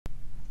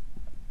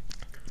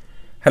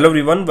Hello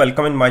everyone,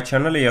 welcome in my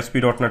channel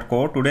ASP.NET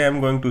Core. Today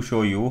I'm going to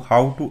show you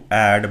how to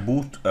add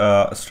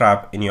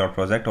Bootstrap in your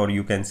project, or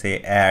you can say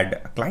add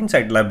a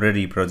client-side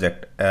library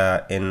project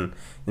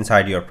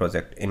inside your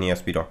project in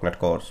ASP.NET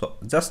Core. So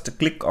just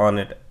click on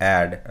it,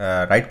 add,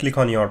 right click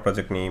on your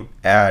project name,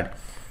 add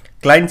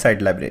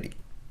client-side library.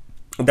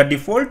 The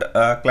default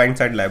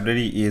client-side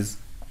library is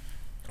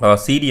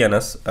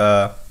CDNS.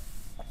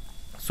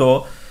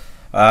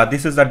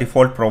 This is the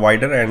default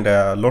provider,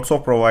 and lots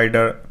of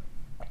provider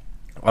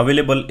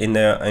available in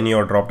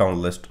your drop down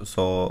list.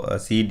 So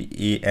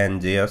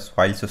cdnjs,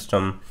 file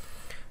system,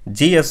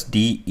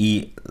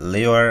 JSDE,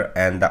 layer,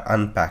 and the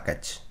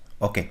unpackage.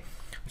 Okay,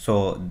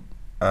 so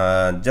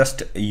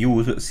just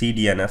use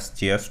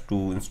cdns.js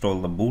to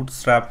install the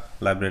Bootstrap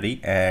library,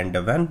 and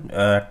when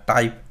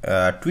type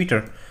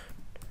Twitter,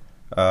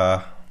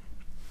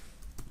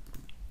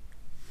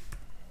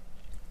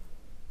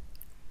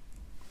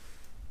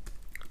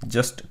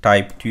 just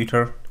type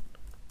Twitter.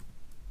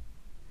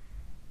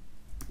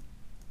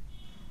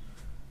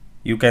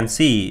 You can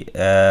see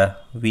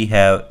we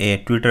have a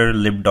Twitter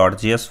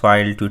lib.js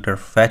file, Twitter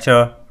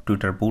fetcher,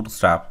 Twitter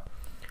Bootstrap.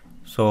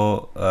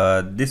 So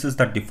this is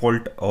the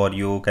default, or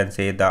you can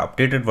say the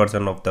updated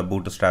version of the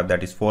Bootstrap,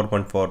 that is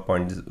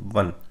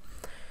 4.4.1.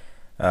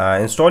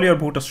 Install your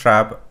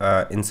Bootstrap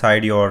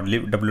inside your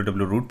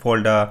www root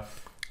folder,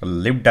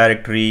 lib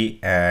directory,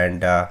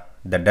 and the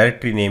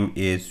directory name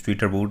is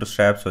Twitter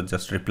Bootstrap. So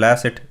just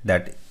replace it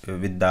that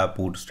with the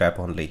Bootstrap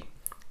only.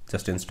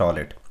 Just install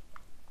it.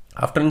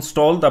 After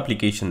install the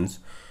applications,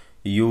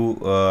 you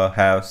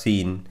have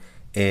seen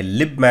a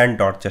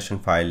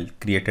libman.json file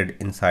created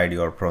inside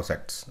your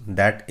projects.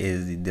 That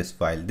is this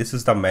file. This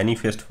is the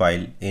manifest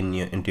file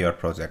into your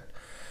project.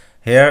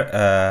 Here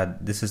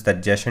this is the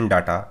JSON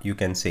data, you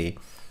can say,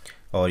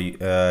 or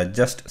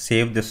just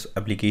save this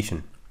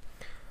application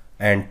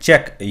and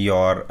check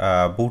your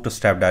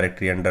Bootstrap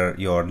directory under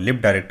your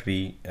lib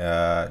directory.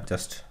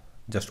 Just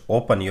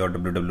open your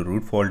www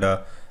root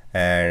folder,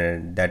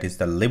 and that is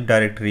the lib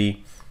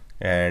directory,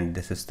 and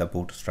this is the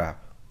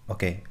Bootstrap.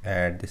 Okay,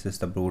 and this is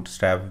the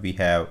Bootstrap. We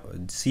have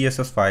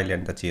CSS file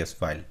and the JS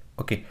file.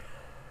 Okay,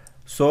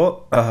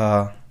 so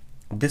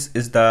this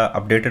is the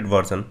updated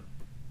version,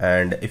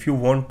 and if you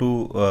want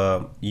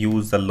to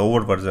use the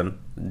lower version,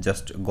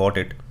 just got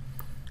it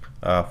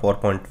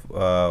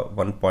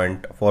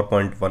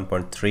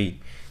 4.1.3.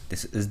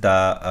 this is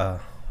the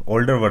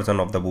older version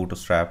of the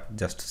Bootstrap.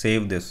 Just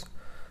save this,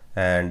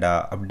 and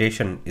update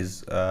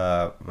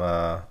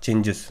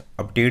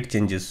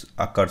changes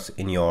occurs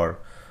in your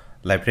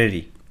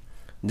library.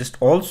 Just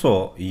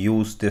also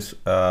use this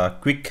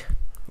quick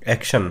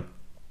action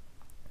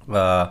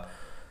and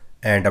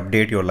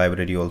update your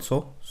library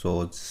also.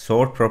 So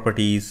sort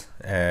properties,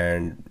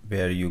 and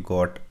where you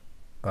got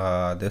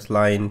this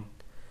line,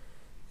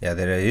 yeah,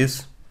 there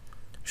is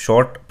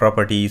short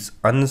properties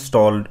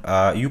uninstalled.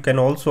 You can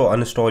also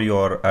uninstall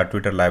your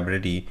Twitter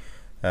library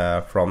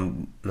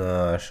from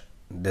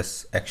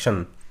this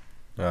action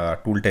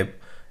tooltip,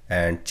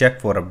 and check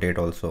for update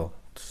also.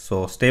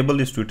 So stable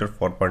is Twitter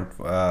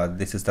 4.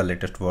 This is the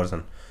latest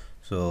version,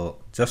 so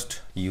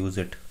just use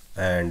it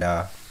and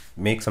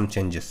make some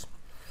changes.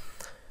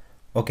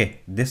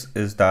 Okay, this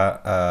is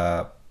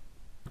the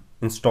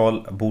install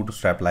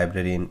Bootstrap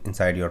library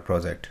inside your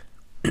project.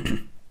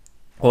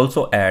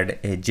 Also add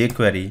a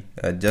Jquery.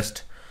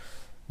 Just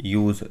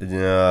use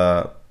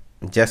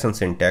JSON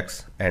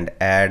syntax and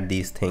add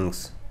these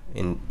things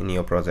in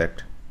your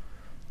project.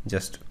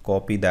 Just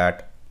copy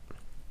that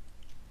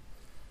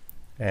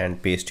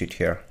and paste it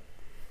here,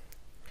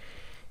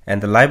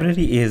 and the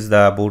library is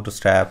the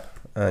Bootstrap.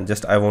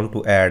 Just I want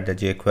to add the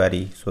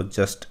Jquery, so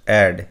just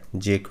add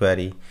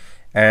Jquery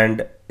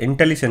and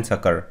IntelliSense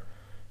occur.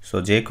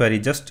 So Jquery,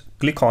 just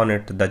click on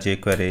it, the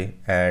Jquery,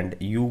 and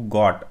you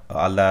got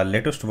the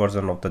latest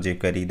version of the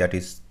Jquery, that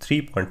is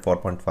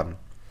 3.4.1.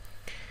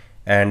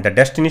 and the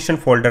destination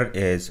folder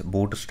is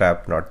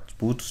Bootstrap, not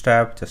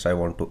Bootstrap. Just I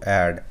want to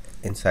add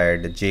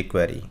inside the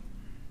Jquery.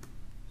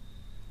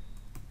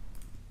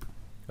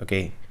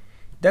 Okay,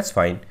 that's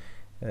fine.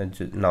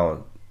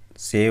 Now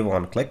save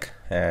on click,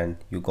 and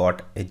you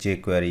got a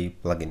Jquery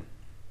plugin.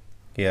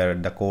 Here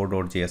the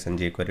core.js and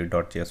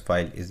jquery.js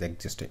file is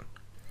existing.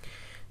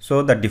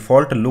 So the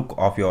default look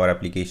of your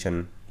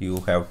application you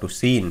have to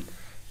see,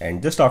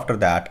 and just after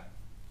that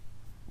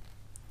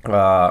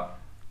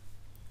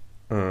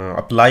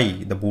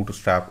apply the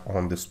Bootstrap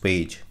on this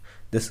page.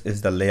 This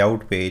is the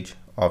layout page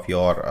of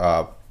your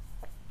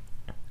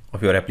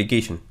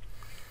application.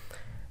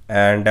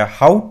 And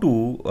how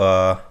to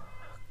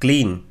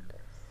clean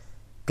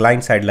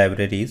client-side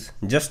libraries.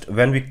 Just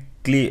when we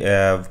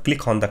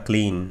click on the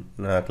clean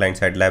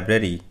client-side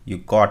library, you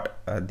got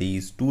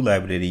these two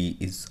library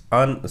is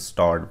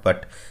uninstalled,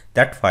 but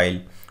that file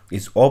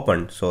is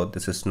opened, so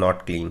this is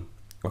not clean.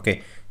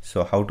 Okay,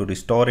 so how to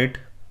restore it?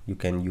 You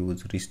can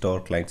use restore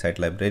client-side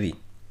library.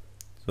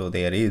 So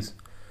there is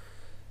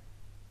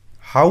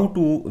how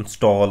to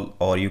install,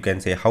 or you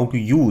can say how to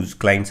use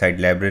client-side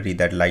library,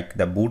 that like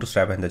the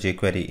Bootstrap and the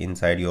Jquery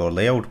inside your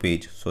layout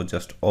page. So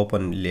just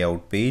open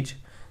layout page,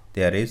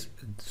 there is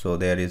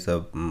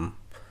a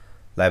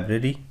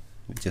library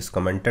which is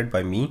commented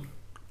by me,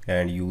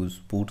 and use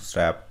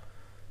bootstrap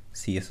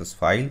css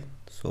file.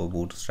 So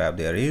bootstrap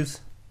there is,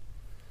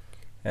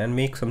 and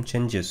make some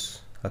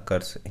changes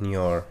occurs in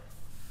your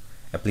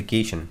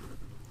application.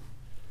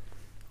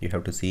 You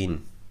have to see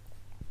in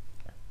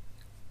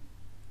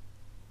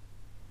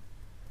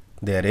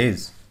there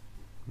is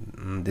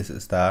this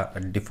is the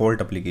default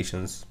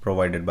applications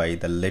provided by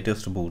the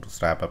latest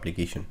bootstrap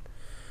application.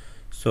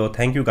 So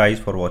thank you guys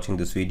for watching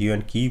this video,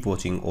 and keep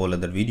watching all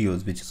other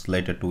videos which is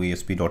related to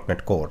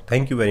ASP.NET Core.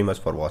 Thank you very much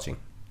for watching.